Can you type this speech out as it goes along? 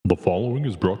The following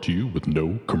is brought to you with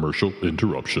no commercial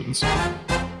interruptions.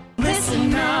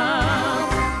 Listen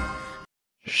up.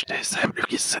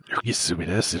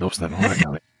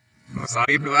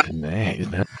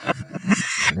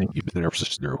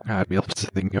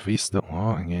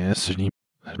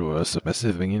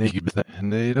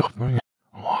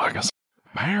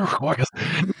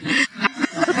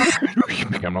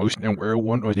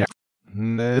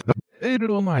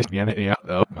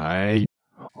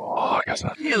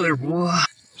 Taylor, boy.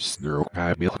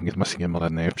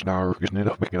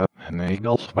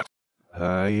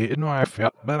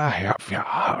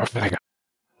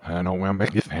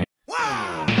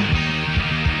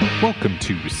 Welcome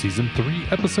to Season 3,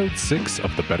 Episode 6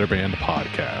 of the Better Band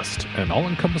Podcast, an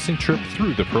all-encompassing trip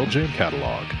through the Pearl Jam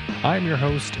catalog. I'm your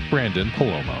host, Brandon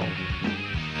Palomo.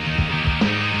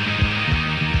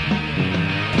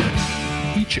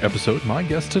 Each episode, my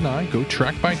guest and I go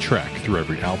track by track through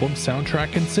every album,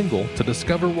 soundtrack, and single to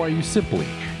discover why you simply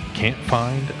can't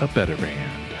find a better band.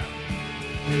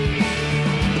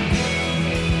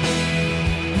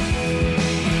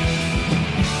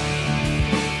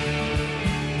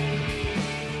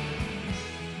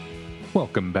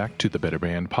 Welcome back to the Better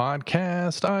Band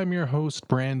Podcast. I'm your host,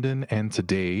 Brandon, and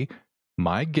today,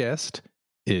 my guest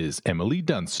is Emily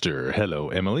Dunster. Hello,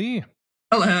 Emily.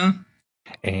 Hello.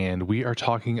 And we are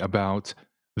talking about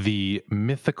the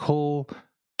mythical,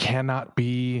 cannot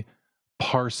be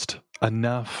parsed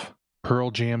enough Pearl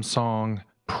Jam song,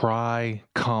 Pry,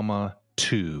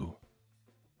 2.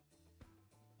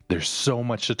 There's so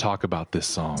much to talk about this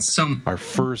song. Our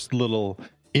first little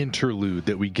interlude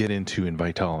that we get into in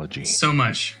Vitology. So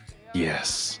much.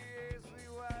 Yes.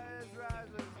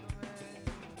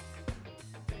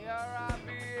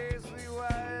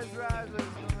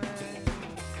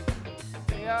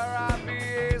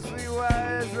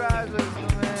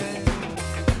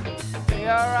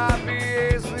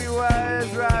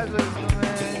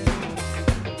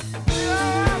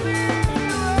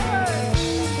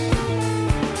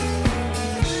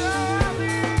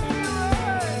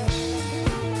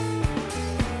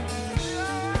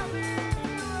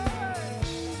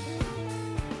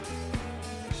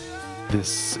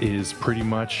 This is pretty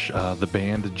much the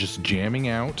band just jamming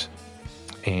out,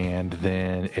 and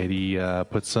then Eddie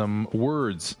put some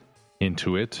words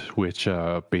into it, which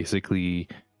basically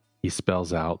he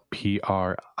spells out Privacy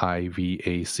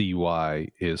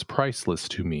is priceless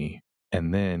to me,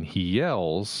 and then he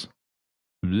yells,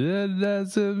 is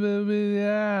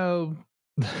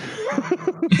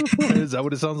that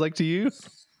what it sounds like to you?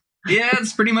 Yeah,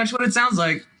 it's pretty much what it sounds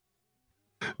like.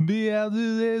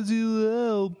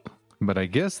 But I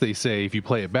guess they say if you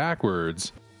play it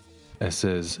backwards, it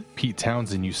says, Pete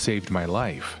Townsend, you saved my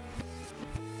life.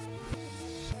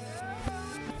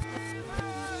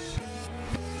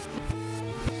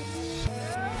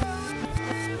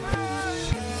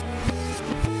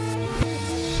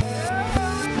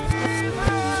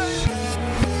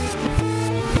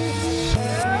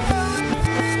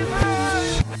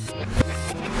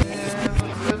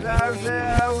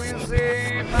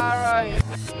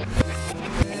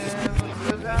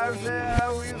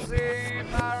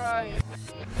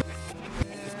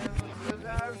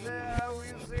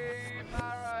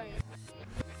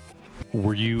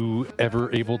 Were you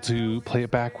ever able to play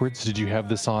it backwards? Did you have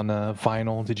this on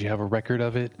vinyl? Did you have a record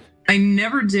of it? I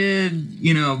never did,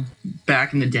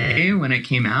 back in the day when it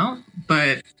came out,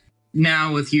 but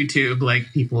now with YouTube,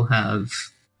 people have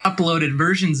uploaded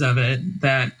versions of it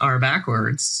that are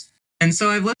backwards. And so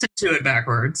I've listened to it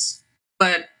backwards,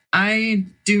 but I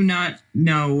do not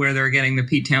know where they're getting the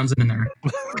Pete Townsend in there.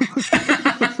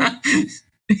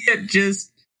 It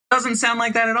just doesn't sound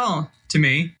like that at all to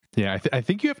me. Yeah, I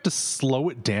think you have to slow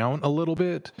it down a little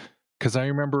bit, because I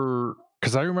remember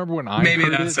when I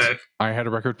heard it, I had a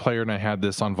record player and I had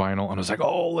this on vinyl, and I was like,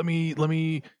 oh, let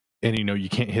me, and you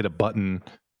can't hit a button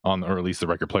on, or at least the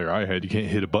record player I had, you can't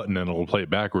hit a button and it'll play it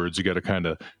backwards. You got to kind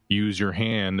of use your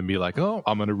hand and be like, oh,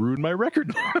 I'm going to ruin my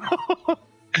record.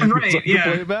 Right, so yeah.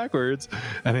 Play it backwards,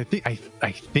 and I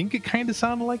think it kind of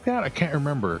sounded like that. I can't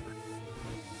remember.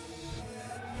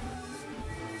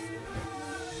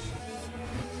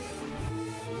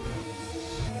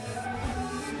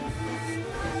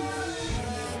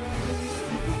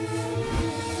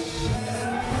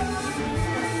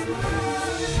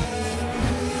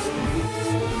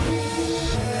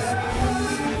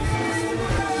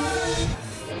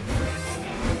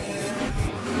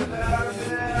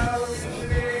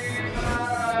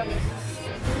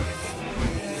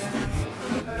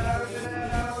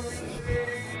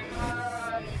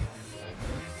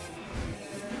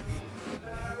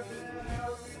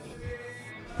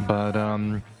 But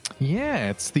Yeah,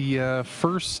 it's the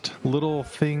first little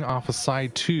thing off of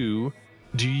side 2.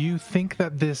 Do you think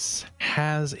that this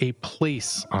has a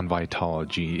place on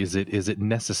Vitology? Is it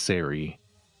necessary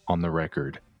on the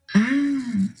record?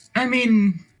 I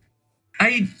mean,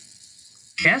 I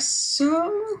guess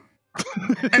so.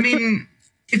 I mean,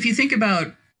 if you think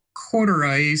about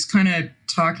Corduroy, he's kind of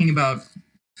talking about,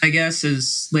 I guess,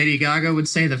 as Lady Gaga would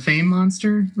say, the fame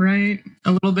monster, right?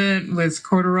 A little bit with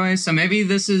Corduroy. So maybe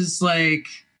this is like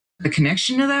a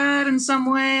connection to that in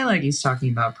some way. Like he's talking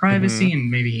about privacy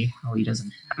and maybe how he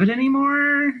doesn't have it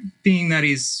anymore, being that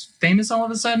he's famous all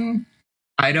of a sudden.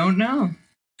 I don't know.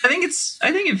 I think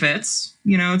it fits.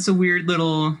 You know, it's a weird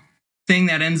little thing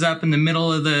that ends up in the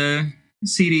middle of the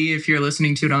CD if you're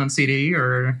listening to it on CD,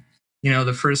 or, you know,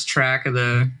 the first track of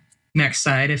the next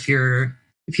side if you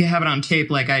have it on tape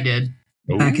like I did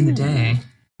back in the day,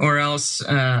 or else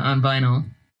on vinyl.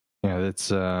 Yeah,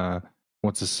 that's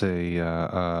what's to say?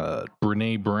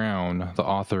 Brene Brown, the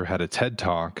author, had a TED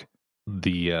Talk,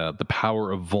 the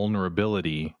power of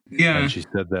vulnerability. Yeah, and she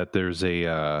said that there's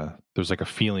like a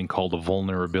feeling called a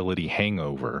vulnerability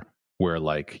hangover, where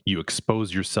like you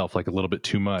expose yourself like a little bit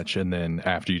too much, and then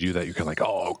after you do that, you're kind of like,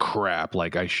 oh crap,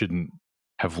 like I shouldn't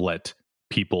have let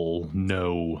people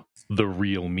know the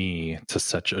real me to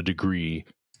such a degree.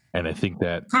 And I think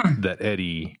that that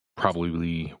Eddie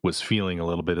probably was feeling a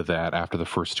little bit of that after the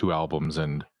first 2 albums,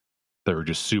 and they were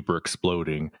just super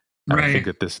exploding. And I think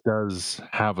that this does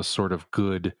have a sort of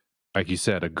good, like you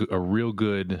said, a real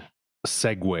good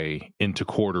segue into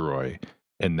Corduroy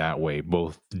in that way,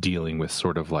 both dealing with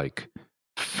sort of like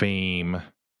fame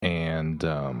and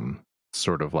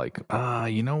sort of like,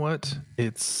 you know what?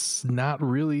 It's not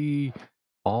really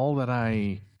all that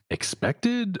I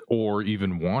expected or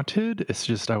even wanted. It's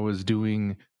just I was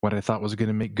doing what I thought was going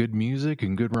to make good music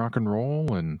and good rock and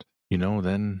roll, and you know,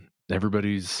 then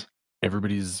everybody's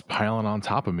piling on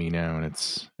top of me now, and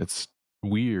it's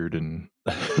weird, and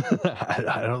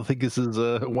I don't think this is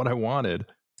what I wanted.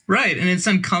 Right, and it's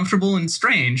uncomfortable and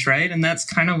strange, right? And that's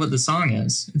kind of what the song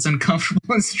is. It's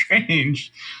uncomfortable and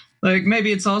strange. Like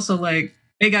maybe it's also like,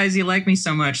 hey guys, you like me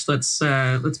so much, let's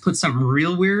put something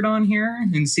real weird on here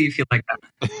and see if you like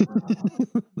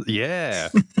that. Yeah.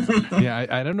 Yeah,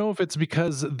 I don't know if it's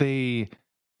because they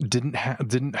didn't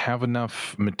have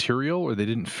enough material, or they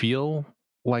didn't feel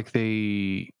like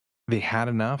they had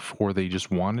enough, or they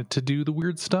just wanted to do the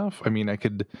weird stuff. I mean, I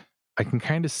can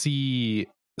kind of see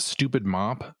Stupid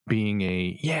Mop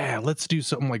being let's do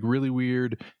something like really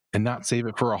weird and not save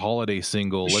it for a holiday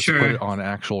single. Let's put it on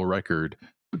actual record,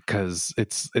 because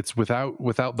it's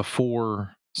without the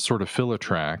 4 sort of filler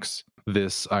tracks,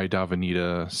 this I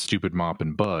Davanita, Stupid Mop,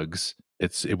 and Bugs,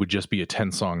 it would just be a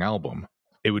 10-song album.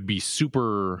 It would be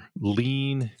super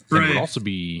lean, and it would also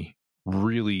be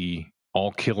really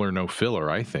all killer, no filler,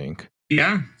 I think.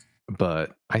 Yeah.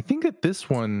 But I think that this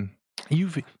one,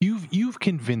 you've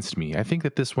convinced me. I think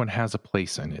that this one has a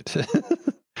place in it.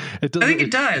 I think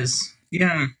it does.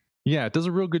 Yeah. Yeah, it does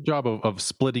a real good job of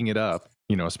splitting it up,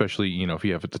 you know, especially, you know, if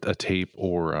you have a tape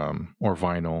or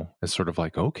vinyl. It's sort of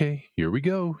like, okay, here we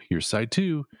go. Here's side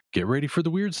 2. Get ready for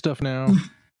the weird stuff now.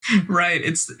 Right.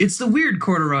 It's the weird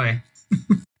Corduroy.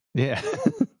 Yeah.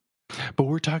 But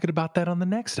we're talking about that on the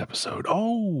next episode.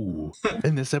 Oh,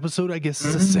 and this episode, I guess,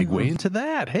 is a segue into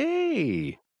that.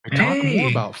 Hey, we talk more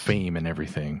about fame and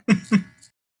everything.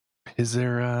 Is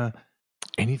there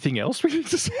anything else we need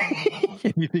to say?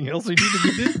 Anything else we need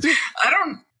to get into?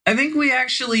 I think we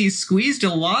actually squeezed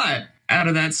a lot out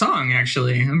of that song.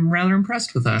 Actually, I'm rather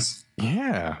impressed with us.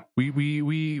 Yeah, we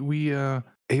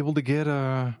able to get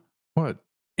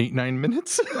 8-9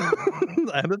 minutes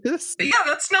out of this. Yeah,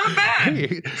 that's not bad.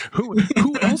 Hey, who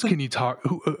else can you talk?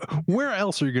 Where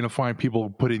else are you going to find people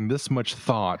putting this much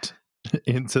thought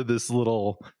into this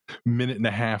little 1.5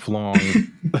 minute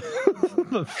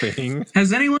long thing?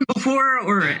 Has anyone before,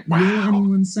 or will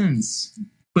anyone since,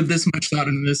 put this much thought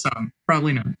into this song?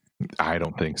 Probably not. I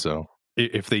don't think so.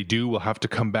 If they do, we'll have to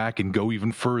come back and go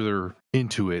even further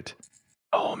into it.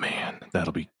 Oh man,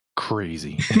 that'll be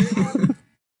crazy.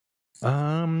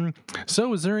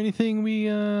 So is there anything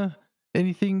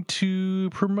anything to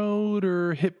promote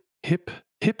or hip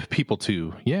people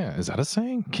to? Yeah, is that a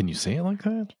saying? Can you say it like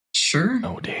that? Sure.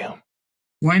 Oh damn.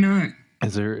 Why not?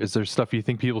 Is there stuff you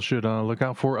think people should look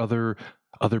out for? Other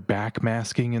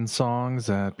backmasking in songs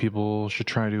that people should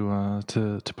try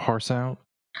to parse out?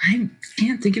 I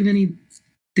can't think of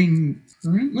anything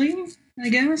currently, I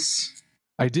guess.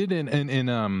 I did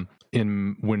in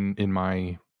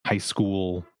my high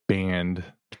school band,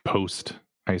 post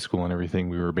high school and everything,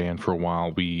 we were a band for a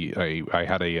while. I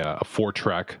had a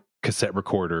 4-track cassette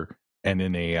recorder, and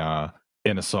in a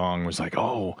song was like,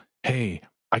 oh, hey,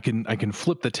 I can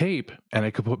flip the tape and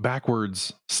I could put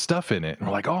backwards stuff in it. And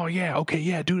we're like, oh yeah, okay,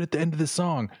 yeah, do it at the end of this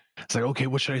song. It's like, okay,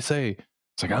 what should I say?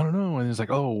 It's like, I don't know. And it's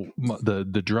like, oh,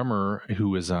 the drummer who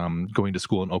was going to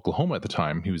school in Oklahoma at the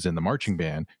time, he was in the marching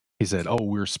band. He said, oh,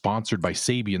 we're sponsored by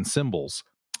Sabian cymbals.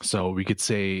 So we could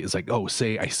say, it's like, oh,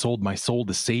 say I sold my soul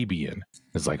to Sabian.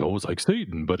 It's like, oh, it's like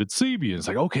Satan, but it's Sabian. It's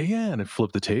like, okay, yeah. And I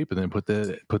flip the tape and then put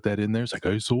that in there. It's like,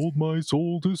 I sold my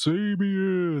soul to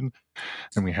Sabian.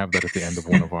 And we have that at the end of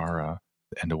one of our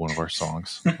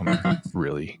songs on our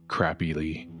really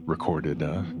crappily recorded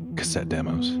cassette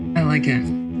demos. I like it.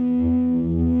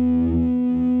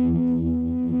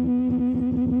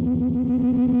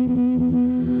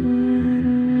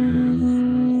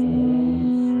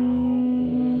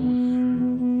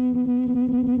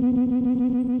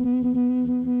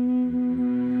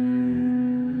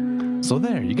 So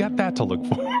there, you got that to look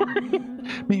for.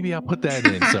 Maybe I'll put that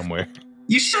in somewhere.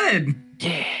 You should.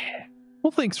 Yeah.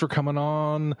 Well, thanks for coming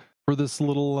on for this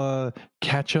little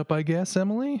catch up, I guess,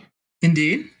 Emily.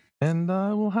 Indeed. And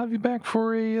we'll have you back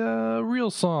for a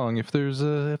real song if there's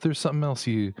something else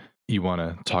you want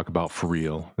to talk about for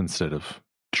real instead of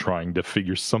trying to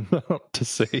figure something out to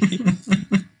say.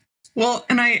 Well,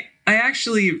 and I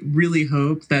actually really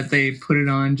hope that they put it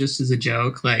on just as a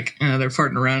joke. Like, they're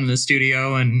farting around in the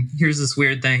studio and here's this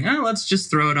weird thing. Oh, let's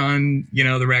just throw it on,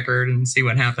 the record and see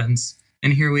what happens.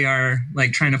 And here we are,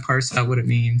 like, trying to parse out what it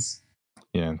means.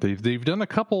 Yeah, they've done a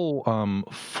couple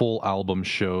full album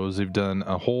shows. They've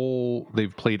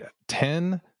played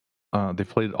 10. They've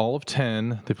played all of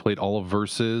 10. They've played all of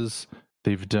Verses.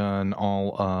 They've done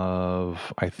all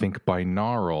of, I think,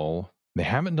 Binaural. They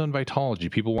haven't done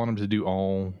Vitology. People want them to do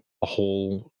all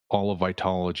of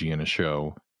Vitology in a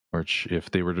show, which if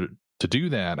they were to do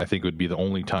that, I think it would be the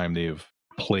only time they've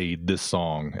played this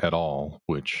song at all,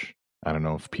 which I don't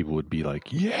know if people would be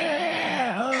like,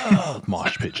 yeah,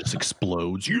 mosh pit just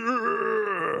explodes.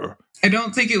 Yeah. I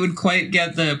don't think it would quite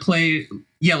get the play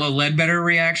Yellow Ledbetter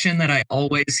reaction that I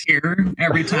always hear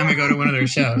every time I go to one of their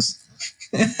shows.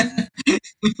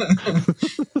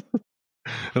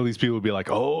 At least people would be like,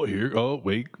 oh,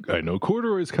 wait, I know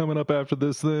Corduroy's coming up after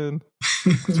this then.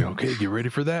 So, okay, get ready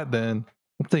for that then.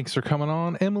 Well, thanks for coming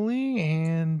on, Emily,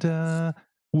 and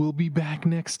we'll be back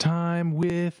next time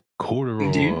with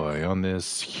Corduroy on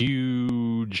this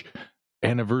huge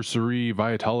anniversary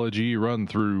Vitology run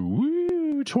through.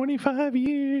 Woo, 25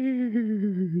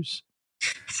 years.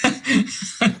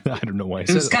 I don't know why I said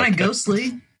it. It was kind of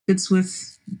ghostly. It's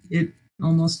with it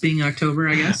almost being October,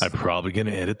 I guess. I'm probably going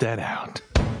to edit that out.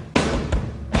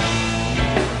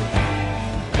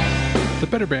 The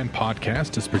Better Band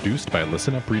podcast is produced by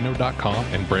listenupreno.com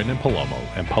and Brandon Palomo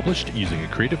and published using a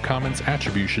Creative Commons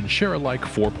Attribution Share-alike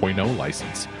 4.0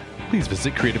 license. Please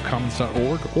visit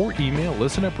creativecommons.org or email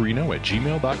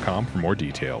listenupreno@gmail.com for more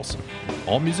details.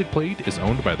 All music played is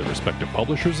owned by the respective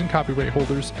publishers and copyright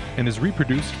holders and is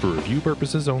reproduced for review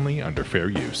purposes only under fair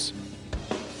use.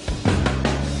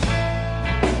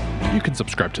 You can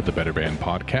subscribe to the Better Band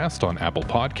podcast on Apple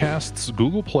Podcasts,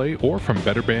 Google Play, or from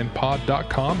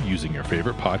betterbandpod.com using your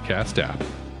favorite podcast app.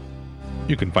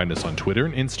 You can find us on Twitter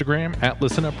and Instagram at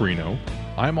ListenUpReno.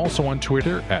 I'm also on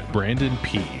Twitter at Brandon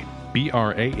P.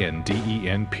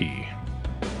 BRANDENP.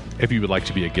 If you would like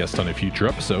to be a guest on a future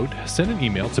episode, send an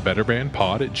email to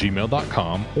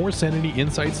betterbandpod@gmail.com or send any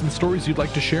insights and stories you'd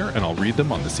like to share, and I'll read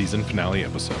them on the season finale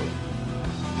episode.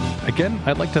 Again,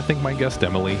 I'd like to thank my guest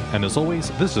Emily, and as always,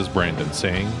 this is Brandon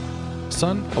saying,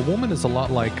 son, a woman is a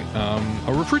lot like a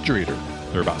refrigerator.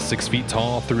 They're about 6 feet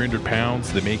tall, 300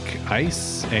 pounds, they make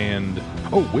ice, and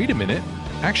oh, wait a minute,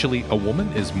 actually, a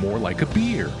woman is more like a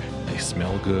beer. They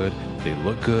smell good, they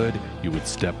look good, you would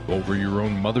step over your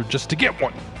own mother just to get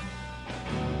one.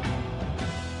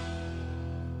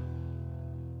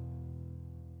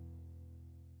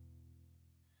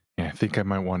 Yeah, I think I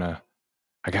might want to.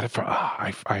 I got it for.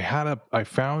 I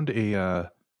found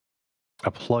a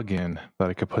plugin that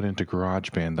I could put into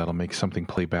GarageBand that'll make something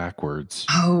play backwards.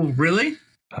 Oh, really?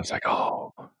 I was like,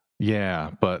 oh, yeah,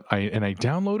 but I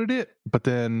downloaded it, but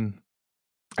then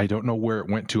I don't know where it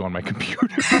went to on my computer.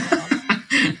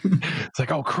 It's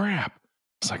like, oh crap!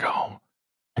 It's like, oh,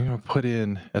 I'm gonna put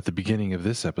in at the beginning of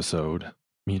this episode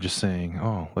me just saying,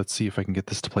 oh, let's see if I can get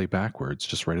this to play backwards,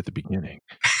 just right at the beginning,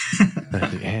 and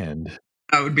at the end.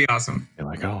 That would be awesome. You're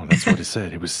like, oh, that's what it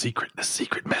said. It was secret. The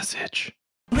secret message.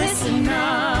 Listen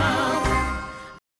now.